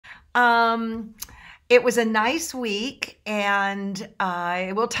Um, it was a nice week, and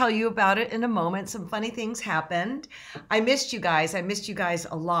I will tell you about it in a moment. Some funny things happened. I missed you guys. I missed you guys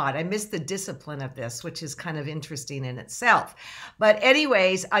a lot. I missed the discipline of this, which is kind of interesting in itself. But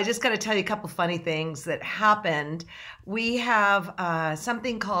anyways, I just got to tell you a couple funny things that happened. We have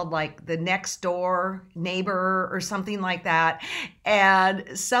something called like the next door neighbor or something like that.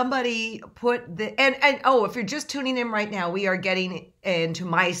 And somebody put and oh, if you're just tuning in right now, we are getting into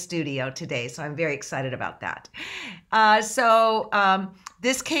my studio today. So I'm very excited about that.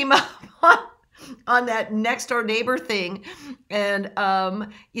 This came up on that next door neighbor thing. And,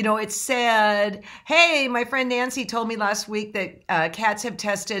 it said, hey, my friend Nancy told me last week that cats have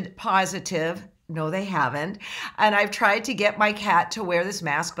tested positive. No, they haven't. And I've tried to get my cat to wear this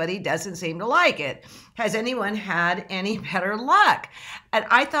mask, but he doesn't seem to like it. Has anyone had any better luck? And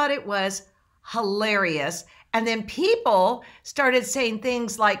I thought it was hilarious. And then people started saying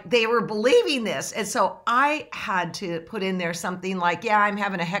things like they were believing this. And so I had to put in there something like, yeah, I'm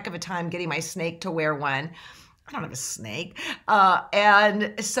having a heck of a time getting my snake to wear one. I don't have a snake.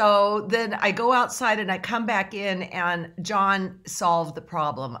 And so then I go outside and I come back in, and John solved the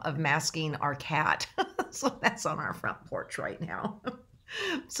problem of masking our cat. So that's on our front porch right now.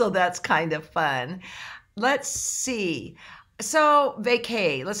 So that's kind of fun. Let's see. So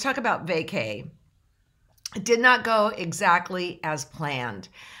vacay. Let's talk about vacay. It did not go exactly as planned.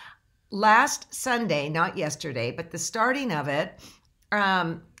 Last Sunday, not yesterday, but the starting of it,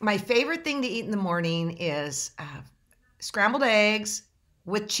 my favorite thing to eat in the morning is scrambled eggs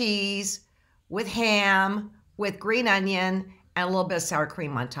with cheese, with ham, with green onion, and a little bit of sour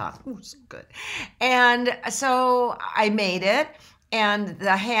cream on top. Ooh, so good. And so I made it, and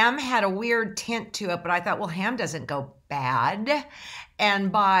the ham had a weird tint to it, but I thought, well, ham doesn't go bad.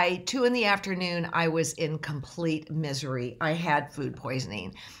 And by 2 in the afternoon, I was in complete misery. I had food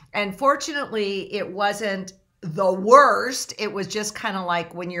poisoning. And fortunately, it wasn't the worst. It was just kind of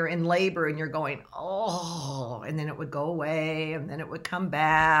like when you're in labor and you're going, oh, and then it would go away, and then it would come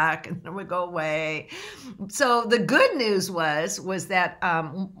back, and then it would go away. So the good news was that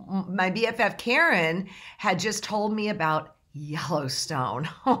my BFF Karen had just told me about Yellowstone.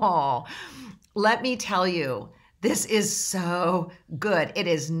 Oh, let me tell you, this is so good. It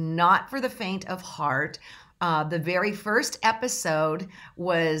is not for the faint of heart. The very first episode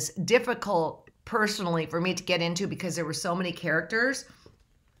was difficult personally for me to get into because there were so many characters.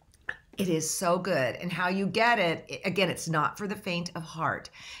 It is so good. And how you get it, again, it's not for the faint of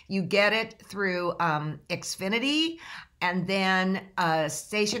heart. You get it through Xfinity and then a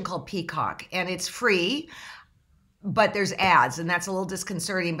station called Peacock, and it's free. But there's ads, and that's a little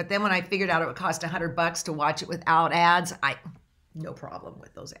disconcerting. But then when I figured out it would cost $100 to watch it without ads, no problem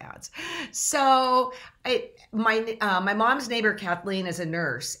with those ads. So my mom's neighbor Kathleen is a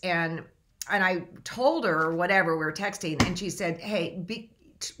nurse, and I told her or whatever, we were texting, and she said, hey,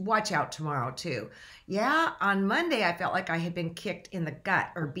 watch out tomorrow too. Yeah, on Monday I felt like I had been kicked in the gut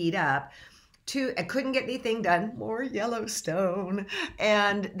or beat up. I couldn't get anything done. More Yellowstone.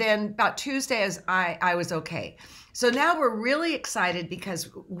 And then about Tuesday, I was okay. So now we're really excited because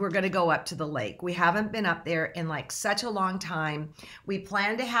we're going to go up to the lake. We haven't been up there in like such a long time. We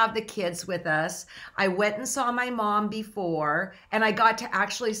plan to have the kids with us. I went and saw my mom before, and I got to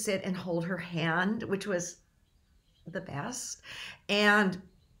actually sit and hold her hand, which was the best. And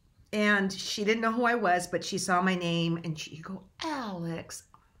she didn't know who I was, but she saw my name and she go, Alex.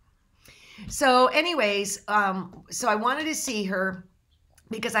 So anyways, so I wanted to see her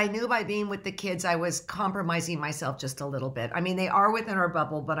because I knew by being with the kids, I was compromising myself just a little bit. I mean, they are within our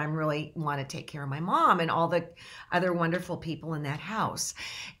bubble, but I really want to take care of my mom and all the other wonderful people in that house.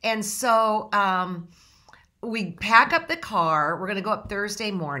 And so we pack up the car. We're going to go up Thursday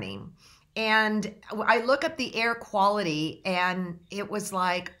morning. And I look up the air quality, and it was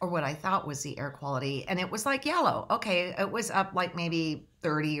like, or what I thought was the air quality, and it was like yellow. Okay, it was up like maybe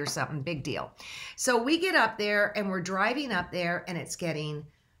 30 or something, big deal. So we get up there, and we're driving up there, and it's getting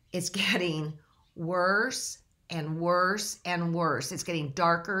worse and worse and worse. It's getting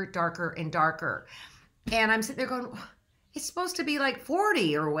darker, darker, and darker. And I'm sitting there going, it's supposed to be like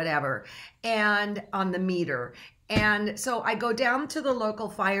 40 or whatever, and on the meter. And so I go down to the local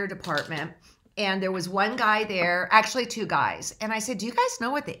fire department, and there was one guy there, actually 2 guys. And I said, do you guys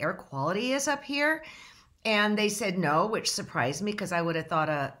know what the air quality is up here? And they said no, which surprised me because I would have thought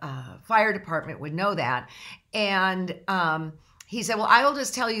a fire department would know that. And he said, well, I will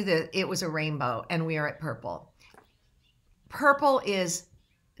just tell you that it was a rainbow and we are at purple. Purple is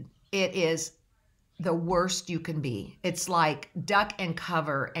the worst you can be. It's like duck and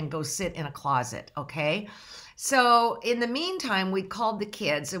cover and go sit in a closet, okay? So in the meantime, we called the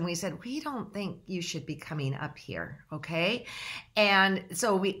kids and we said, we don't think you should be coming up here, okay? And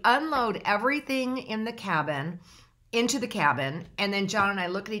so we unload everything in the cabin, into the cabin, and then John and I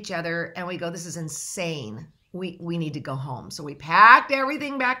look at each other and we go, this is insane. We need to go home. So we packed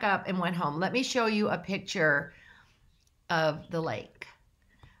everything back up and went home. Let me show you a picture of the lake.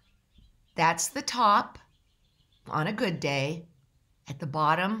 That's the top on a good day. At the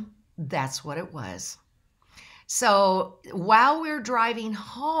bottom, that's what it was. So while we're driving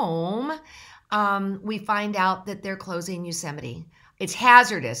home, we find out that they're closing Yosemite. It's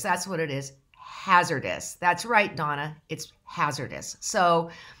hazardous. That's what it is. Hazardous. That's right, Donna. It's hazardous. So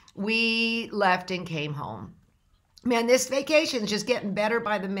we left and came home. Man, this vacation's just getting better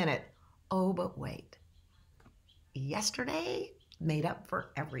by the minute. Oh, but wait. Yesterday made up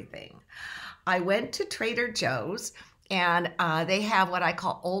for everything. I went to Trader Joe's and they have what I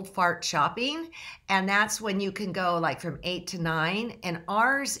call old fart shopping. And that's when you can go like from 8 to 9. And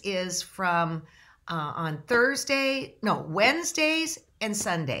ours is from on Wednesdays and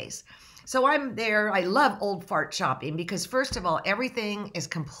Sundays. So I'm there. I love old fart shopping because first of all, everything is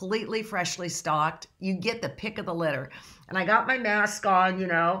completely freshly stocked. You get the pick of the litter. And I got my mask on, you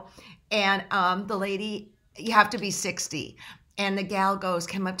know, and the lady, you have to be 60. And the gal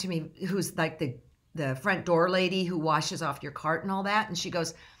came up to me, who's like the front door lady who washes off your cart and all that. And she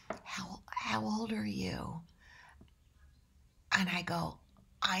goes, how old are you? And I go,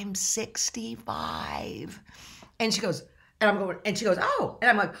 I'm 65. And she goes, and she goes, oh. And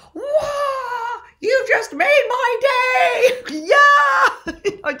I'm like, wow, you just made my day.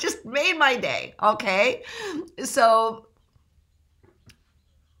 Yeah, I just made my day. Okay. So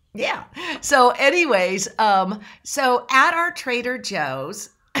yeah. So anyways, so at our Trader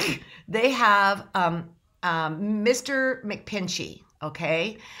Joe's, they have Mr. McPinchy,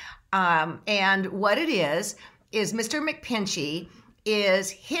 okay? And what it is Mr. McPinchy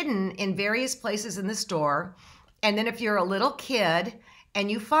is hidden in various places in the store. And then if you're a little kid and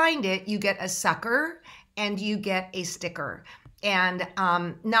you find it, you get a sucker and you get a sticker. And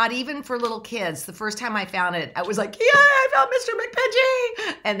not even for little kids. The first time I found it, I was like, yeah, I found Mr.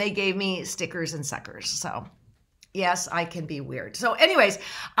 McPinchy. And they gave me stickers and suckers. So yes, I can be weird. So anyways,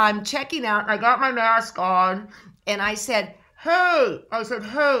 I'm checking out. I got my mask on and I said, hey, is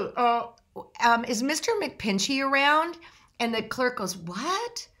Mr. McPinchy around? And the clerk goes,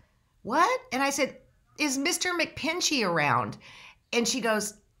 what? What? And I said, is Mr. McPinchy around? And she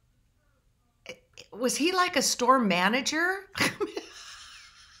goes, was he like a store manager?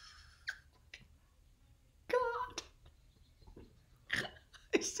 God.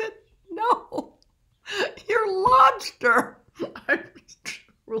 I said, no, you're lobster. I'm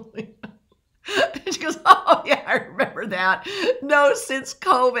truly. And she goes, oh, yeah, I remember that. No, since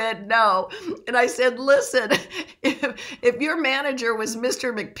COVID, no. And I said, listen, if your manager was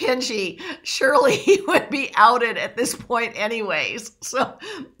Mr. McPinchy, surely he would be outed at this point anyways. So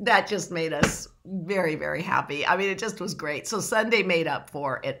that just made us very, very happy. I mean, it just was great. So Sunday made up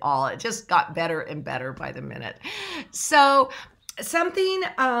for it all. It just got better and better by the minute. So something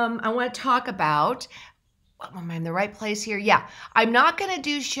I want to talk about. Am I in the right place here? Yeah. I'm not going to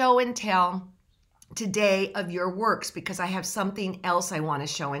do show and tell today of your works because I have something else I want to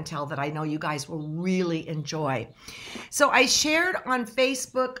show and tell that I know you guys will really enjoy. So I shared on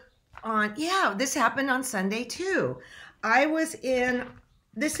Facebook this happened on Sunday too.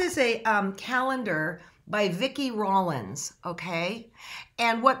 This is a calendar by Vicki Rollins, okay?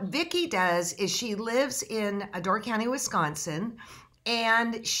 And what Vicki does is she lives in Door County, Wisconsin,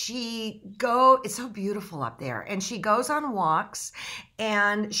 and it's so beautiful up there, and she goes on walks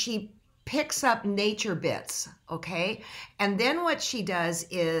and she picks up nature bits, okay? And then what she does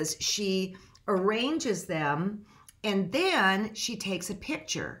is she arranges them and then she takes a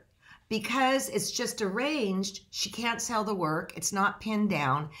picture. Because it's just arranged, she can't sell the work. It's not pinned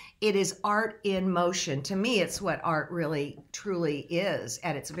down. It is art in motion. To me, it's what art really, truly is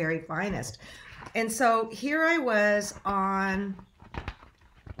at its very finest. And so here I was on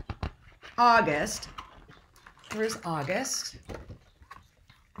August. Where's August?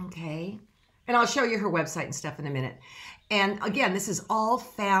 Okay. And I'll show you her website and stuff in a minute. And again, this is all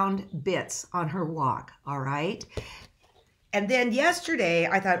found bits on her walk, all right? And then yesterday,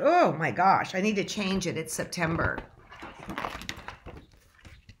 I thought, oh my gosh, I need to change it. It's September.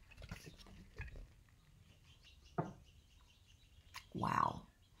 Wow.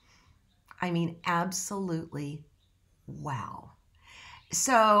 I mean, absolutely wow.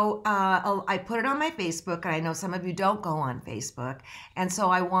 So I put it on my Facebook, and I know some of you don't go on Facebook. And so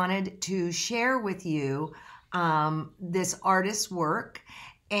I wanted to share with you this artist's work,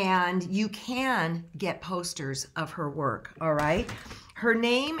 and you can get posters of her work, all right? Her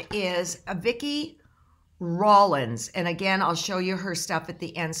name is Vicki Rollins. And again, I'll show you her stuff at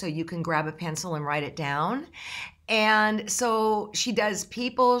the end so you can grab a pencil and write it down. And so she does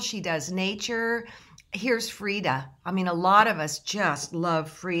people, she does nature. Here's Frida. I mean, a lot of us just love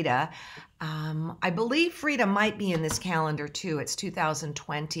Frida. I believe Frida might be in this calendar too. It's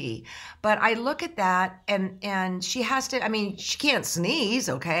 2020. But I look at that and she has to, I mean, she can't sneeze,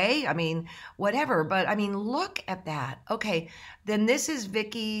 okay? I mean, whatever. But I mean, look at that. Okay, then this is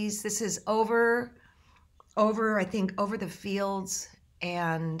Vicky's. This is I think, over the fields,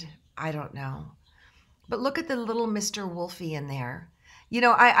 and I don't know. But look at the little Mr. Wolfie in there. You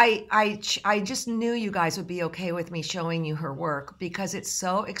know, I just knew you guys would be okay with me showing you her work because it's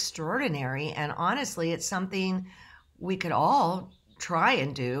so extraordinary. And honestly, it's something we could all try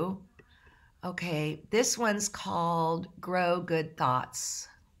and do. Okay, this one's called Grow Good Thoughts.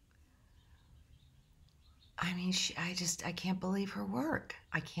 I mean, I can't believe her work.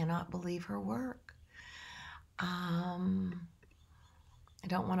 I cannot believe her work. I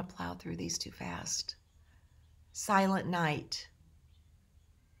don't want to plow through these too fast. Silent Night.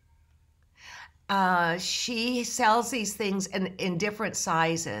 She sells these things in different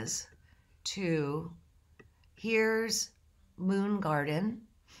sizes too. Here's Moon Garden.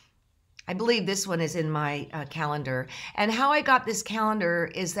 I believe this one is in my calendar. And how I got this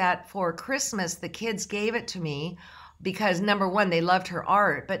calendar is that for Christmas, the kids gave it to me because number one, they loved her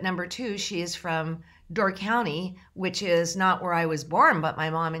art, but number two, she is from Door County, which is not where I was born, but my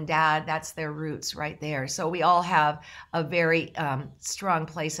mom and dad, that's their roots right there. So we all have a very strong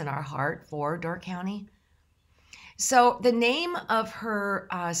place in our heart for Door County. So the name of her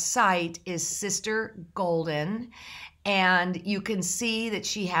site is Sister Golden, and you can see that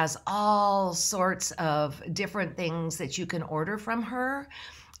she has all sorts of different things that you can order from her.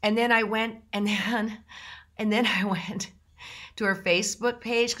 And then I went and then I went to her Facebook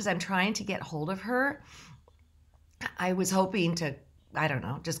page because I'm trying to get hold of her. I was hoping to, I don't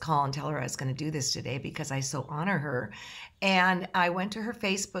know, just call and tell her I was going to do this today because I so honor her. And I went to her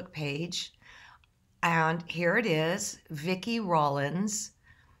Facebook page, and here it is, Vicki Rollins.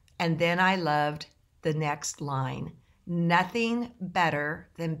 And then I loved the next line, nothing better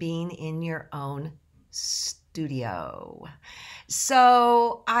than being in your own studio.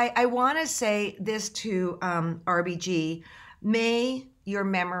 So I want to say this to RBG. May your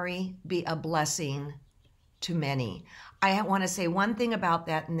memory be a blessing to many. I want to say one thing about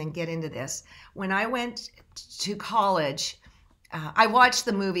that and then get into this. When I went to college, I watched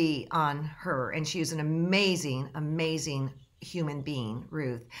the movie on her, and she was an amazing, amazing human being,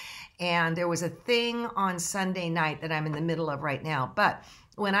 Ruth. And there was a thing on Sunday night that I'm in the middle of right now. But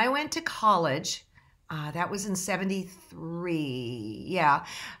when I went to college, that was in 73. Yeah.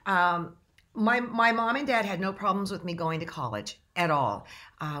 My mom and dad had no problems with me going to college at all.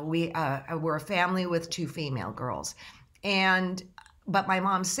 We were a family with 2 female girls. But my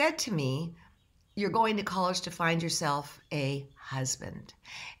mom said to me, you're going to college to find yourself a husband.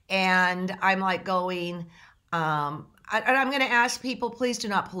 And I'm like going, and I'm going to ask people, please do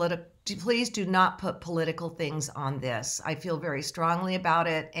not put political things on this. I feel very strongly about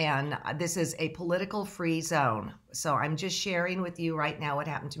it, and this is a political free zone. So I'm just sharing with you right now what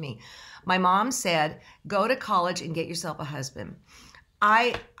happened to me. My mom said, go to college and get yourself a husband.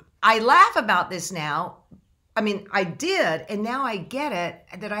 I laugh about this now. I mean, I did, and now I get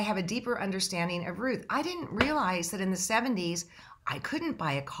it, that I have a deeper understanding of Ruth. I didn't realize that in the 70s, I couldn't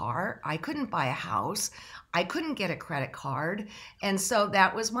buy a car. I couldn't buy a house. I couldn't get a credit card. And so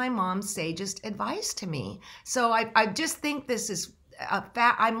that was my mom's sagest advice to me. So I just think this is a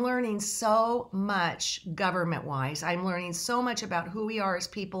fact. I'm learning so much government-wise. I'm learning so much about who we are as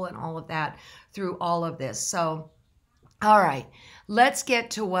people and all of that through all of this. So, all right, let's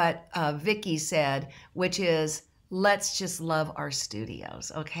get to what Vicki said, which is, let's just love our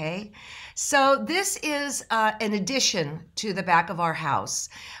studios, okay? So this is an addition to the back of our house.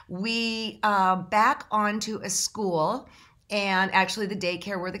 We back onto a school, and actually the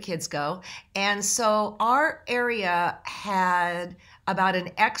daycare where the kids go. And so our area had about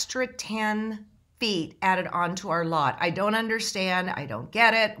an extra 10 feet added onto our lot. I don't understand, I don't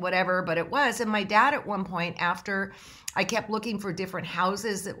get it, whatever, but it was. And my dad at one point, after I kept looking for different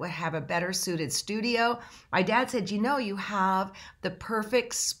houses that would have a better suited studio, my dad said, you know, you have the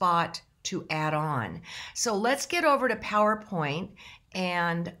perfect spot to add on. So let's get over to PowerPoint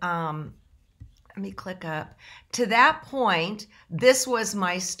and let me click up. To that point, this was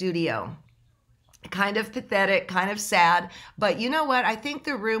my studio. Kind of pathetic, kind of sad, but you know what? I think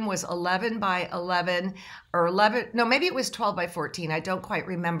the room was 11 by 11 or 11, no, maybe it was 12 by 14. I don't quite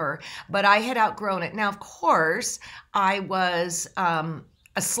remember, but I had outgrown it. Now, of course, I was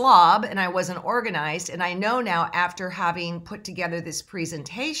a slob and I wasn't organized. And I know now after having put together this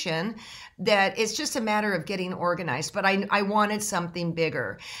presentation that it's just a matter of getting organized, but I wanted something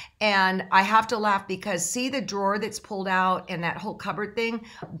bigger. And I have to laugh because see the drawer that's pulled out and that whole cupboard thing,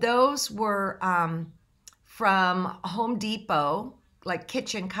 those were from Home Depot, like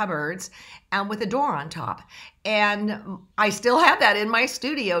kitchen cupboards, and with a door on top. And I still have that in my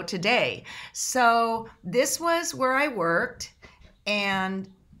studio today. So this was where I worked. And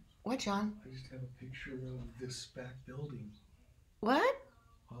what, John? I just have a picture of this back building. What?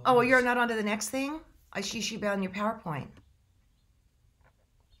 Oh, well, you're not on to the next thing? I see you be on your PowerPoint.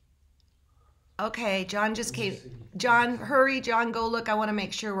 Okay, John just came. John, hurry, John, go look. I want to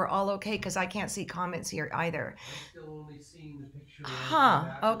make sure we're all okay because I can't see comments here either. I'm still only seeing the picture.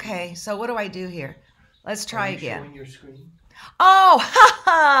 Huh, okay. So what do I do here? Let's try again. Showing your screen? Oh,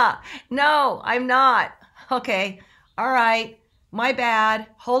 ha! No, I'm not. Okay, all right. My bad.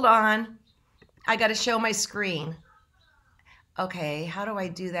 Hold on. I got to show my screen. Okay, how do I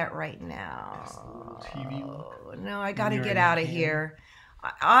do that right now? TV. No, I got to get out of here.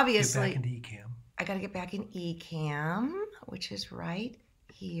 Obviously, Get back into eCam. I got to get back in eCam, which is right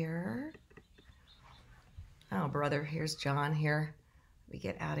here. Oh, brother, here's John here. We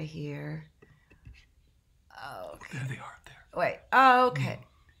get out of here. Oh, okay. There they are. There. Wait. Oh, okay.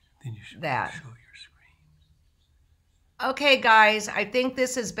 Then you should That. show your screen. Okay, guys, I think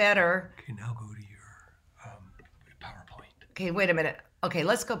this is better. Okay, now go to your PowerPoint. Okay, wait a minute. Okay,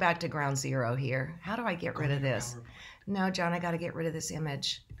 let's go back to ground zero here. How do I get rid of this? PowerPoint. No, John, I got to get rid of this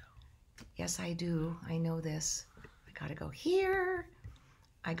image. Yes, I do. I know this. I got to go here.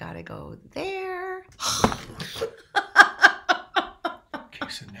 I got to go there. Okay,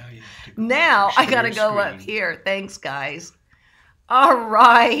 so now you have to go Now to I got to share go up screen. here. Thanks, guys. All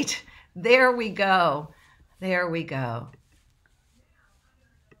right. There we go. There we go.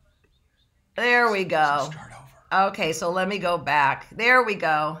 There we So go. start over. Okay, so let me go back. There we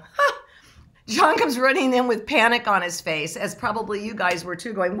go. John comes running in with panic on his face, as probably you guys were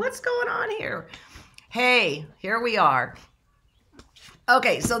too, going, what's going on here? Hey, here we are.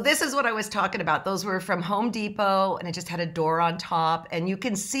 Okay, so this is what I was talking about. Those were from Home Depot, and it just had a door on top. And you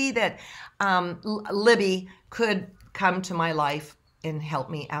can see that Libby could come to my life and help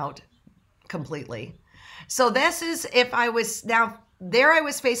me out completely. So this is if I was, now there I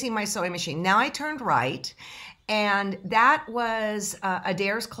was facing my sewing machine. Now I turned right, and that was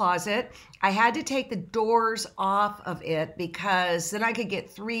Adair's closet. I had to take the doors off of it because then I could get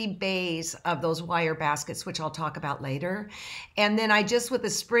 3 bays of those wire baskets, which I'll talk about later. And then I just, with a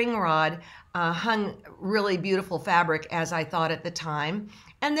spring rod, hung really beautiful fabric as I thought at the time.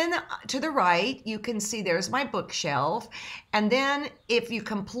 And then to the right, you can see there's my bookshelf. And then if you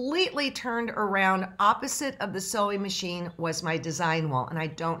completely turned around, opposite of the sewing machine was my design wall. And I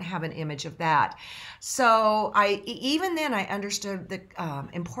don't have an image of that. So even then I understood the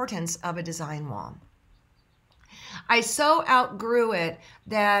importance of a design wall. I so outgrew it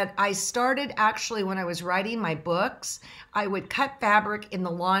that I started actually when I was writing my books, I would cut fabric in the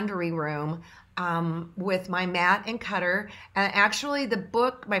laundry room with my mat and cutter. And actually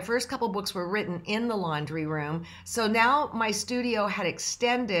my first couple books were written in the laundry room. So now my studio had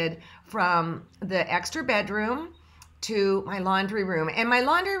extended from the extra bedroom to my laundry room. And my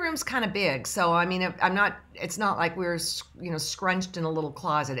laundry room's kind of big. So, I mean, it's not like we're, scrunched in a little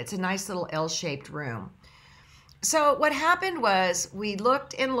closet. It's a nice little L-shaped room. So what happened was we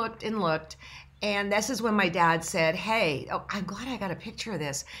looked and looked and looked, and this is when my dad said, hey, I'm glad I got a picture of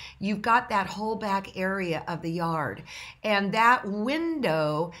this. You've got that whole back area of the yard, and that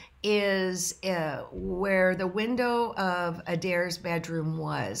window is where the window of Adair's bedroom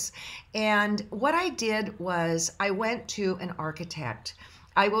was. And what I did was I went to an architect.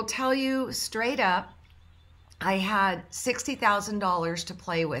 I will tell you straight up, I had $60,000 to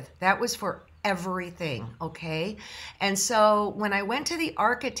play with. That was for everything, okay? And so when I went to the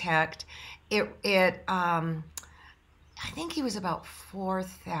architect, I think he was about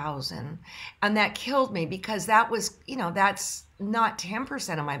 $4,000, and that killed me because that was, that's not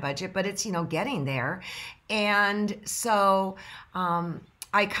 10% of my budget, but it's, getting there. And so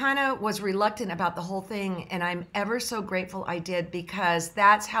I kind of was reluctant about the whole thing, and I'm ever so grateful I did because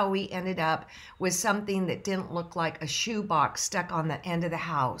that's how we ended up with something that didn't look like a shoebox stuck on the end of the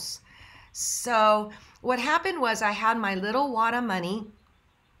house. So what happened was I had my little wad of money,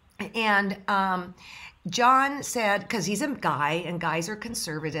 And John said, because he's a guy and guys are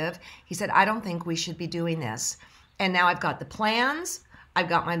conservative, he said, I don't think we should be doing this. And now I've got the plans, I've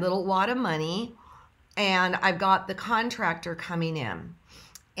got my little wad of money, and I've got the contractor coming in.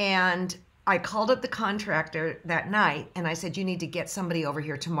 And I called up the contractor that night and I said, you need to get somebody over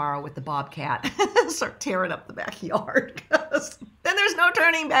here tomorrow with the bobcat. Start tearing up the backyard. Then there's no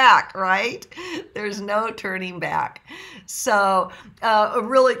turning back, right? There's no turning back. So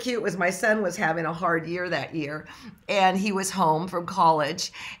really cute was my son was having a hard year that year, and he was home from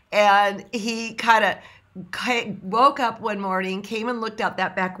college, and he kind of woke up one morning, came and looked out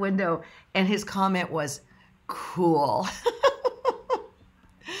that back window, and his comment was, cool.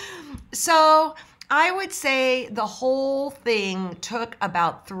 So I would say the whole thing took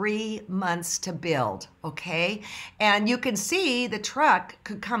about 3 months to build, okay? And you can see the truck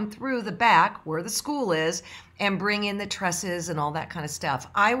could come through the back where the school is and bring in the trusses and all that kind of stuff.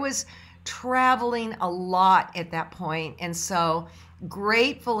 I was traveling a lot at that point, and so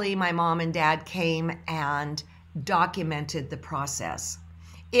gratefully my mom and dad came and documented the process.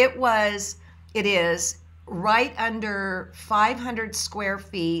 It is right under 500 square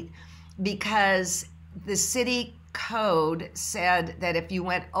feet, because the city code said that if you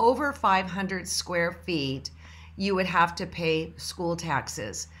went over 500 square feet, you would have to pay school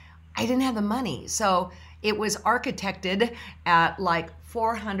taxes. I didn't have the money, so it was architected at like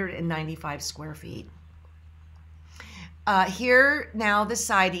 495 square feet. Here now the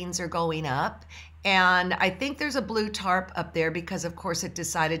sidings are going up, and I think there's a blue tarp up there because of course it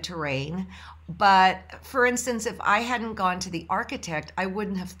decided to rain. But for instance, if I hadn't gone to the architect, I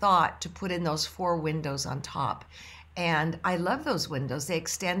wouldn't have thought to put in those 4 windows on top. And I love those windows. They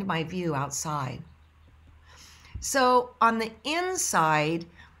extend my view outside. So on the inside,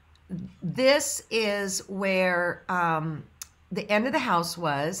 this is where the end of the house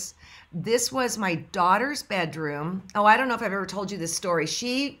was. This was my daughter's bedroom. Oh, I don't know if I've ever told you this story.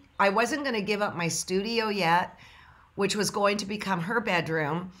 I wasn't going to give up my studio yet, which was going to become her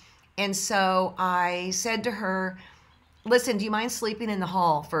bedroom. And so I said to her, listen, do you mind sleeping in the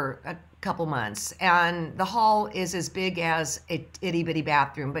hall for a couple months? And the hall is as big as a itty bitty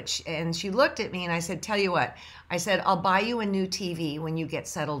bathroom. And she looked at me and I said, tell you what, I said, I'll buy you a new TV when you get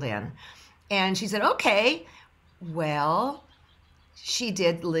settled in. And she said, okay. Well, she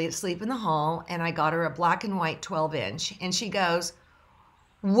did sleep in the hall, and I got her a black and white 12-inch. And she goes,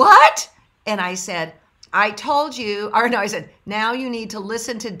 what? And I said, I told you, or no, I said, now you need to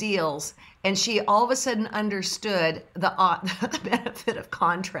listen to deals. And she all of a sudden understood the benefit of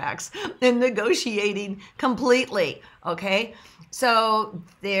contracts and negotiating completely, okay? So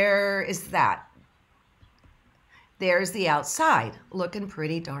there is that. There's the outside, looking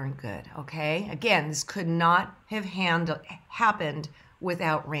pretty darn good, okay? Again, this could not have happened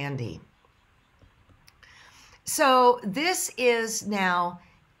without Randy. So this is now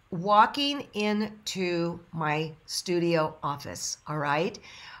walking into my studio office, all right?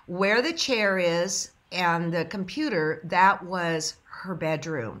 Where the chair is and the computer, that was her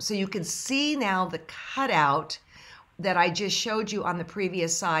bedroom. So you can see now the cutout that I just showed you on the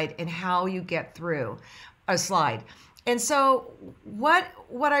previous side and how you get through a slide. And so what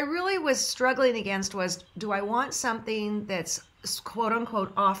I really was struggling against was, do I want something that's quote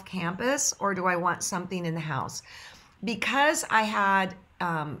unquote off campus, or do I want something in the house? Because I had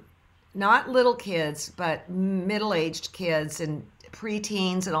not little kids, but middle-aged kids and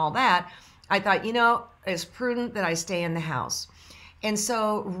preteens and all that, I thought, you know, it's prudent that I stay in the house. And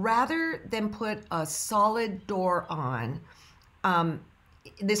so rather than put a solid door on,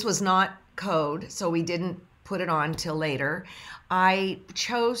 this was not code, so we didn't put it on till later. I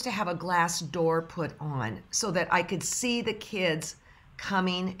chose to have a glass door put on so that I could see the kids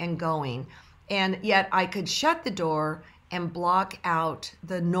coming and going, and yet I could shut the door and block out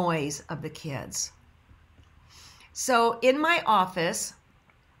the noise of the kids. So in my office,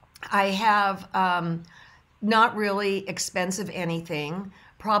 I have not really expensive anything.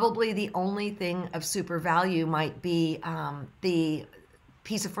 Probably the only thing of super value might be the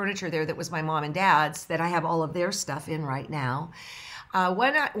piece of furniture there that was my mom and dad's that I have all of their stuff in right now.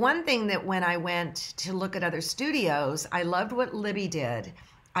 One thing that when I went to look at other studios, I loved what Libby did.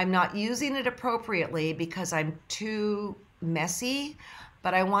 I'm not using it appropriately because I'm too messy,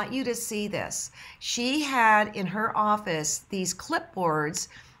 but I want you to see this. She had in her office these clipboards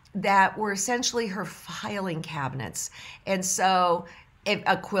that were essentially her filing cabinets. And so if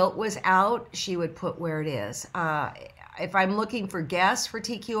a quilt was out, she would put where it is. If I'm looking for guests for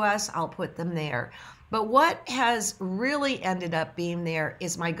TQS, I'll put them there. But what has really ended up being there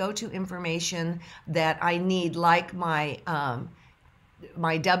is my go-to information that I need, like my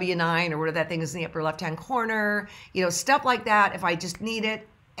my W9 or whatever that thing is in the upper left-hand corner, you know, stuff like that. If I just need it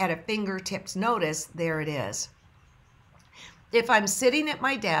at a fingertips notice, there it is. If I'm sitting at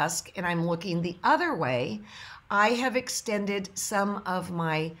my desk and I'm looking the other way, I have extended some of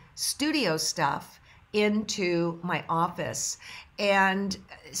my studio stuff into my office. And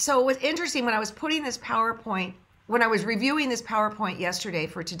so it was interesting when I was putting this PowerPoint, when I was reviewing this PowerPoint yesterday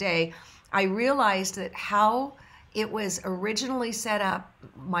for today, I realized that how it was originally set up,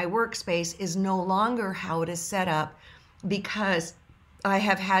 my workspace, is no longer how it is set up because I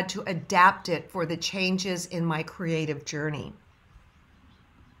have had to adapt it for the changes in my creative journey.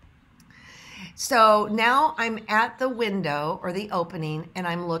 So now I'm at the window or the opening and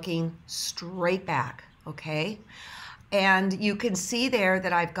I'm looking straight back, okay? And you can see there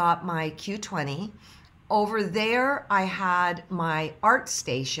that I've got my Q20. Over there, I had my art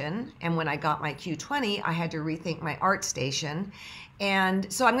station. And when I got my Q20, I had to rethink my art station.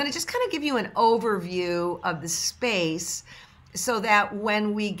 And so I'm gonna just kind of give you an overview of the space so that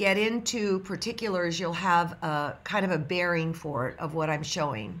when we get into particulars, you'll have a kind of a bearing for it of what I'm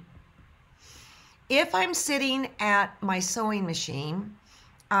showing. If I'm sitting at my sewing machine,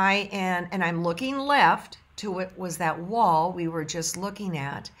 and I'm looking left to what was that wall we were just looking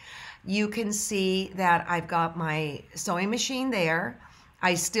at, you can see that I've got my sewing machine there.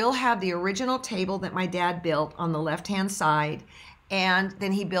 I still have the original table that my dad built on the left-hand side, and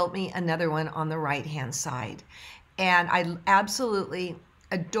then he built me another one on the right-hand side. And I absolutely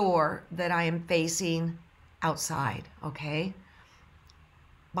adore that I am facing outside, okay?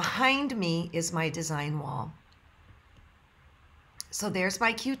 Behind me is my design wall. So there's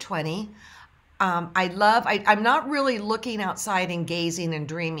my Q20. I'm not really looking outside and gazing and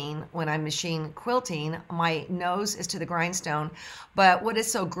dreaming when I'm machine quilting. My nose is to the grindstone. But what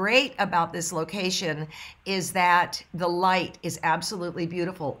is so great about this location is that the light is absolutely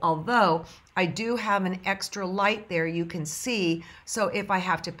beautiful. Although I do have an extra light there you can see. So if I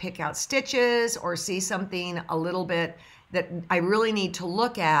have to pick out stitches or see something a little bit that I really need to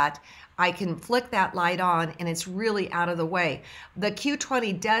look at, I can flick that light on and it's really out of the way. The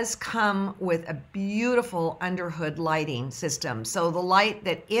Q20 does come with a beautiful underhood lighting system. So the light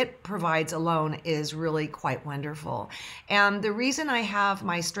that it provides alone is really quite wonderful. And the reason I have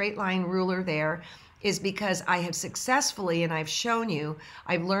my straight line ruler there is because I have successfully, and I've shown you,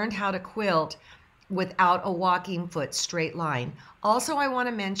 I've learned how to quilt without a walking foot straight line. Also, I want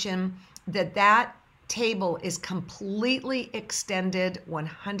to mention that that table is completely extended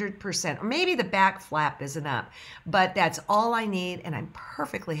 100%, or maybe the back flap isn't up, but that's all I need and I'm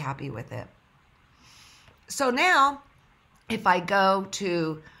perfectly happy with it. So now if I go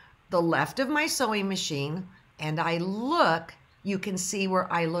to the left of my sewing machine and I look, you can see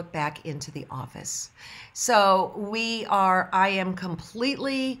where I look back into the office. So I am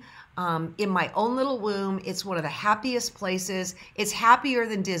completely in my own little womb. It's one of the happiest places. It's happier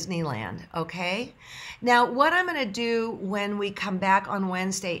than Disneyland, okay? Now, what I'm gonna do when we come back on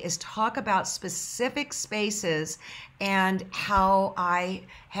Wednesday is talk about specific spaces and how I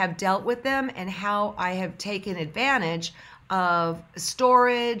have dealt with them and how I have taken advantage of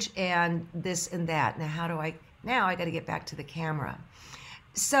storage and this and that. Now I gotta get back to the camera.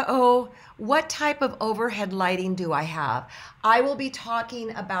 So what type of overhead lighting do I have? I will be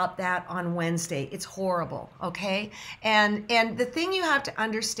talking about that on Wednesday. It's horrible, okay? And the thing you have to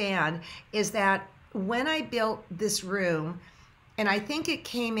understand is that when I built this room, and I think it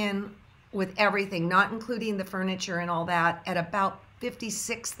came in with everything, not including the furniture and all that, at about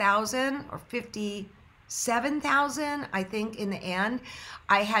 $56,000 or $57,000, I think in the end,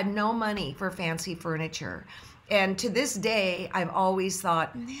 I had no money for fancy furniture. And to this day, I've always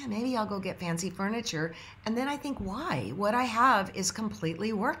thought, man, maybe I'll go get fancy furniture. And then I think, why? What I have is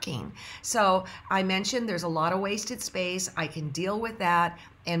completely working. So I mentioned there's a lot of wasted space. I can deal with that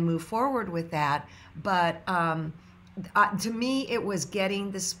and move forward with that. But to me, it was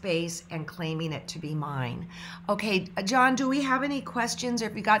getting the space and claiming it to be mine. Okay, John, do we have any questions? Or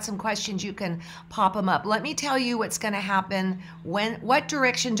if you got some questions, you can pop them up. Let me tell you what's going to happen. What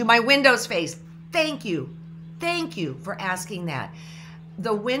direction do my windows face? Thank you. Thank you for asking that.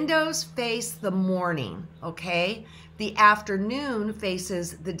 The windows face the morning, okay? The afternoon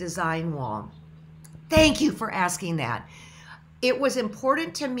faces the design wall. Thank you for asking that. It was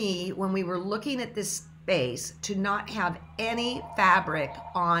important to me when we were looking at this space to not have any fabric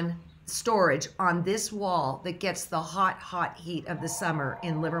on storage on this wall that gets the hot, hot heat of the summer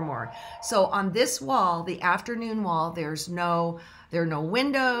in Livermore. So on this wall, the afternoon wall, there are no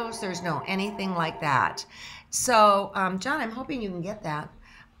windows, there's no anything like that. So, John, I'm hoping you can get that.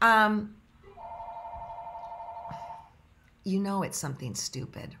 you know it's something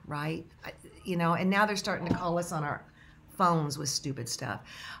stupid, right? You know, and now they're starting to call us on our phones with stupid stuff.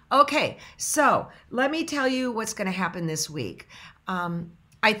 Okay, so let me tell you what's going to happen this week.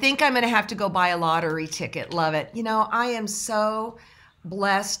 I think I'm going to have to go buy a lottery ticket. Love it. You know, I am so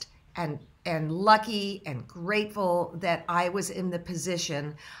blessed and lucky and grateful that I was in the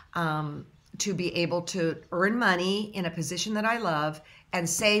position to be able to earn money in a position that I love and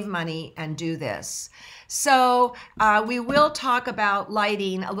save money and do this. So we will talk about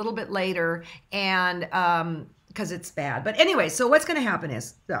lighting a little bit later, and because it's bad. But anyway, so what's going to happen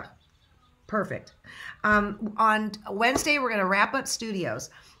is, perfect. On Wednesday, we're going to wrap up studios.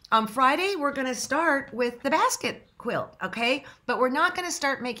 On Friday, we're going to start with the basket quilt, okay? But we're not going to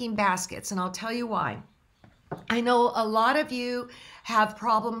start making baskets, and I'll tell you why. I know a lot of you have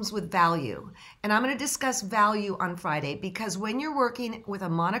problems with value, and I'm going to discuss value on Friday, because when you're working with a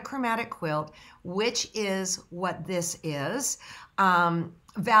monochromatic quilt, which is what this is,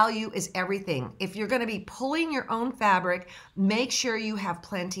 value is everything. If you're going to be pulling your own fabric, make sure you have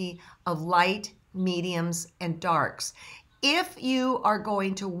plenty of light, mediums, and darks. If you are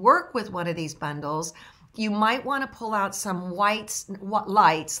going to work with one of these bundles, you might want to pull out some lights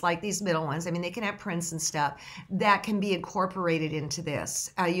like these middle ones. I mean, they can have prints and stuff that can be incorporated into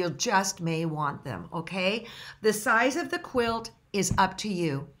this. You just may want them, okay? The size of the quilt is up to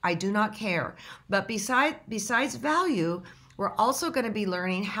you. I do not care. But besides value, we're also going to be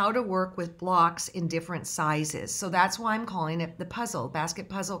learning how to work with blocks in different sizes. So that's why I'm calling it the basket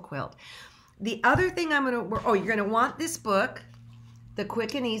puzzle quilt. The other thing I'm going to work, you're going to want this book, The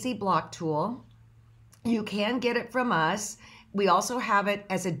Quick and Easy Block Tool. You can get it from us. We also have it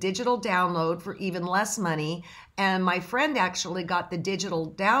as a digital download for even less money. And my friend actually got the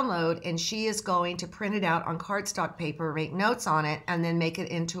digital download, and she is going to print it out on cardstock paper, make notes on it, and then make it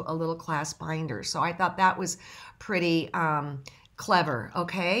into a little class binder. So I thought that was pretty clever,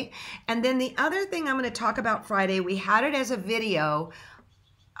 okay? And then the other thing I'm going to talk about Friday, we had it as a video,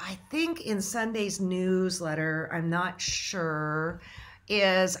 I think in Sunday's newsletter, I'm not sure,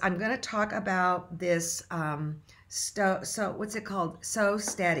 is I'm going to talk about this, what's it called? So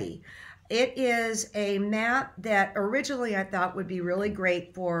Steady. It is a mat that originally I thought would be really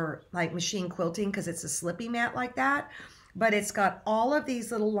great for like machine quilting, because it's a slippy mat like that, but it's got all of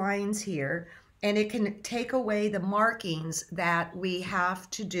these little lines here, and it can take away the markings that we have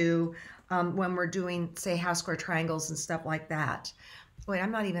to do when we're doing, say, half square triangles and stuff like that. Wait,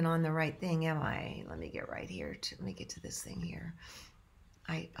 I'm not even on the right thing, am I? Let me get right here. Let me get to this thing here.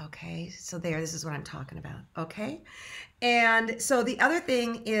 Okay, so this is what I'm talking about, okay? And so the other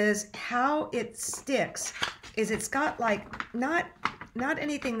thing is how it sticks is it's got like, not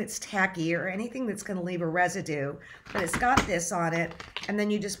anything that's tacky or anything that's gonna leave a residue, but it's got this on it, and then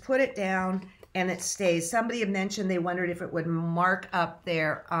you just put it down and it stays. Somebody had mentioned they wondered if it would mark up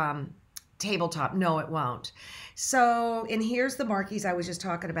their tabletop. No, it won't. So, and here's the markies I was just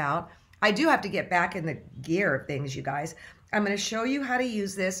talking about. I do have to get back in the gear of things, you guys. I'm going to show you how to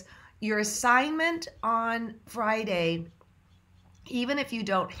use this. Your assignment on Friday, even if you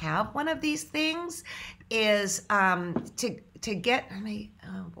don't have one of these things, is to get,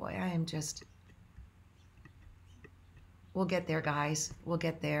 oh boy, I am just, we'll get there, guys. We'll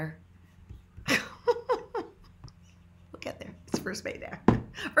get there. We'll get there. It's first day there.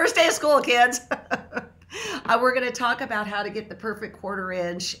 First day of school, kids. We're going to talk about how to get the perfect 1/4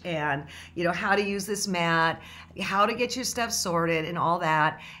 inch, and how to use this mat, how to get your stuff sorted and all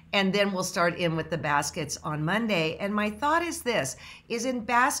that. And then we'll start in with the baskets on Monday. And my thought is this, is in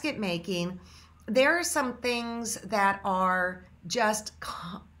basket making, there are some things that are just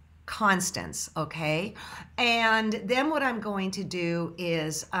constants, okay? And then what I'm going to do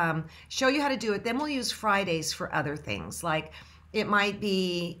is show you how to do it. Then we'll use Fridays for other things, like it might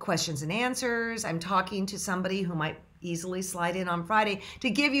be questions and answers. I'm talking to somebody who might easily slide in on Friday to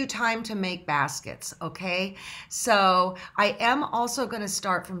give you time to make baskets, okay? So I am also going to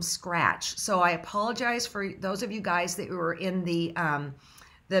start from scratch. So I apologize for those of you guys that were in the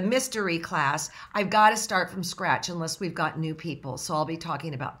mystery class. I've got to start from scratch unless we've got new people. So I'll be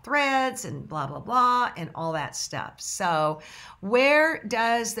talking about threads and blah, blah, blah, and all that stuff. So how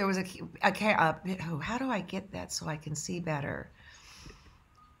do I get that so I can see better?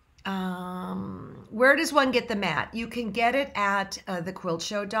 Where does one get the mat? You can get it at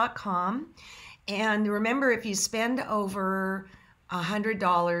thequiltshow.com. And remember, if you spend over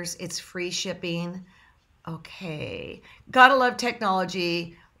 $100, it's free shipping. Okay. Gotta love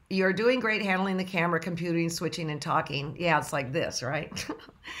technology. You're doing great handling the camera, computing, switching, and talking. Yeah, it's like this, right?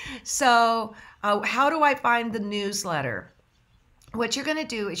 So how do I find the newsletter? what you're going to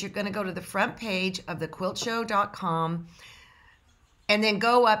do is you're going to go to the front page of the quiltshow.com and then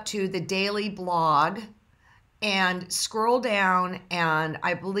go up to the daily blog and scroll down, and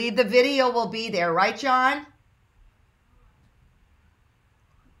I believe the video will be there, right, John?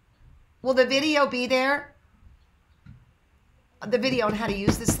 Will the video be there? The video on how to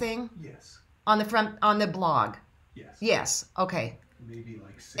use this thing? Yes. On the front, on the blog? Yes. Yes. Okay. Maybe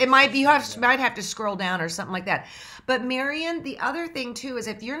like 6. It might be, you might have to scroll down or something like that. But Marion, the other thing too is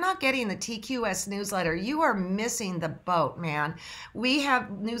if you're not getting the TQS newsletter, you are missing the boat, man. We have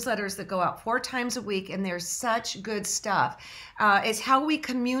newsletters that go out 4 times a week, and there's such good stuff. It's how we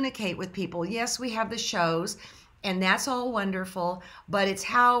communicate with people. Yes, we have the shows, and that's all wonderful, but it's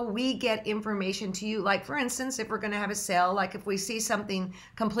how we get information to you. Like, for instance, if we're going to have a sale, like if we see something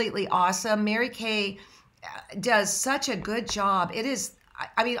completely awesome, Mary Kay does such a good job. It is,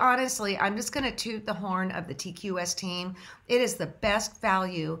 I mean, honestly, I'm just going to toot the horn of the TQS team. It is the best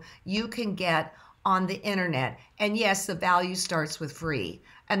value you can get on the internet. And yes, the value starts with free.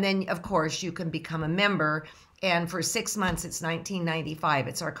 And then, of course, you can become a member. And for 6 months, it's $19.95.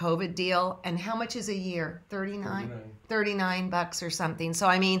 It's our COVID deal. And how much is a year? 39 bucks or something. So,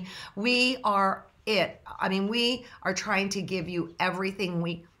 I mean, we are it. I mean, we are trying to give you everything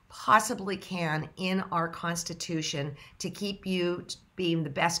we possibly can in our Constitution to keep you being the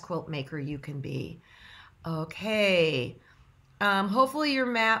best quilt maker you can be. Okay. Hopefully your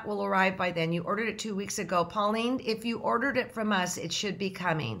mat will arrive by then. You ordered it 2 weeks ago. Pauline, if you ordered it from us, it should be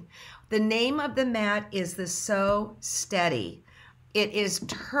coming. The name of the mat is the So Steady. It is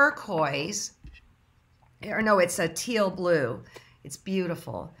turquoise, or no, it's a teal blue. It's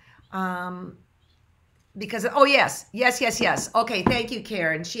beautiful. Because, oh, yes. Okay, thank you,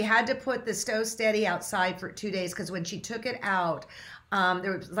 Karen. She had to put the So Steady outside for 2 days because when she took it out,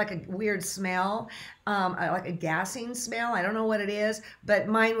 there was like a weird smell, like a gassing smell. I don't know what it is, but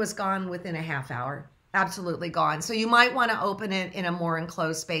mine was gone within a half hour. Absolutely gone. So you might want to open it in a more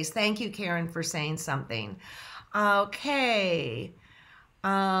enclosed space. Thank you, Karen, for saying something. Okay.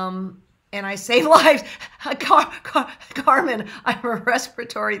 And I save lives. Carmen, I'm a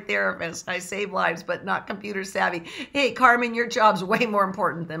respiratory therapist. I save lives, but not computer savvy. Hey, Carmen, your job's way more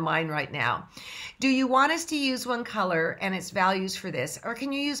important than mine right now. Do you want us to use one color and its values for this, or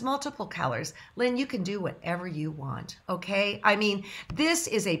can you use multiple colors? Lynn, you can do whatever you want, okay? I mean, this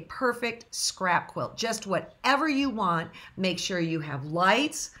is a perfect scrap quilt. Just whatever you want. Make sure you have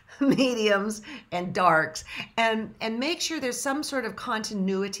lights, mediums, and darks, and make sure there's some sort of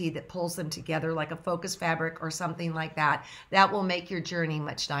continuity that pulls them together, like a focus fabric or something like that. That will make your journey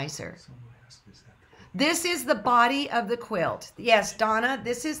much nicer. This is the body of the quilt. Yes, Donna,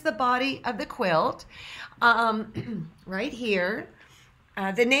 this is the body of the quilt. Right here.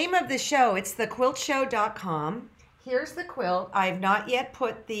 The name of the show, it's thequiltshow.com. Here's the quilt. I've not yet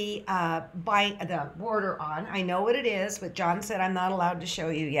put the border on. I know what it is, but John said I'm not allowed to show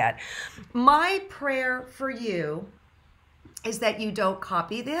you yet. My prayer for you is that you don't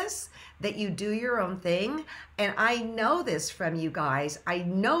copy this, that you do your own thing. And I know this from you guys. I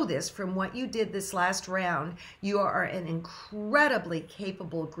know this from what you did this last round. You are an incredibly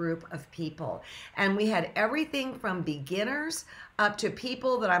capable group of people. And we had everything from beginners up to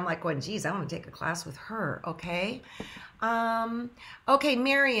people that I'm like going, geez, I want to take a class with her, okay? Okay,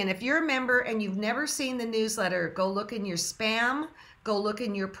 Marion, if you're a member and you've never seen the newsletter, go look in your spam, go look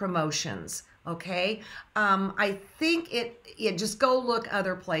in your promotions. Okay, I think it just go look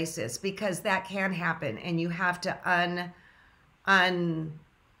other places because that can happen and you have to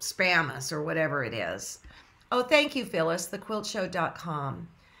unspam us or whatever it is. Oh, thank you, Phyllis, thequiltshow.com.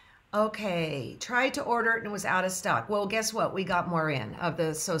 Okay, tried to order it and it was out of stock. Well, guess what? We got more in of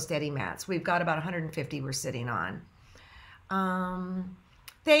the So Steady mats. We've got about 150 we're sitting on.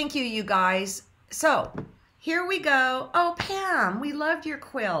 Thank you, you guys. So here we go. Oh, Pam, we loved your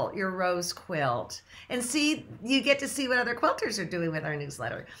quilt, your rose quilt. And see, you get to see what other quilters are doing with our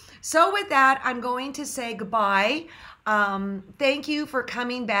newsletter. So with that, I'm going to say goodbye. Thank you for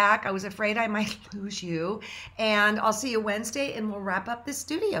coming back. I was afraid I might lose you. And I'll see you Wednesday, and we'll wrap up this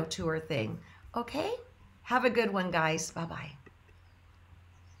studio tour thing. Okay? Have a good one, guys. Bye-bye.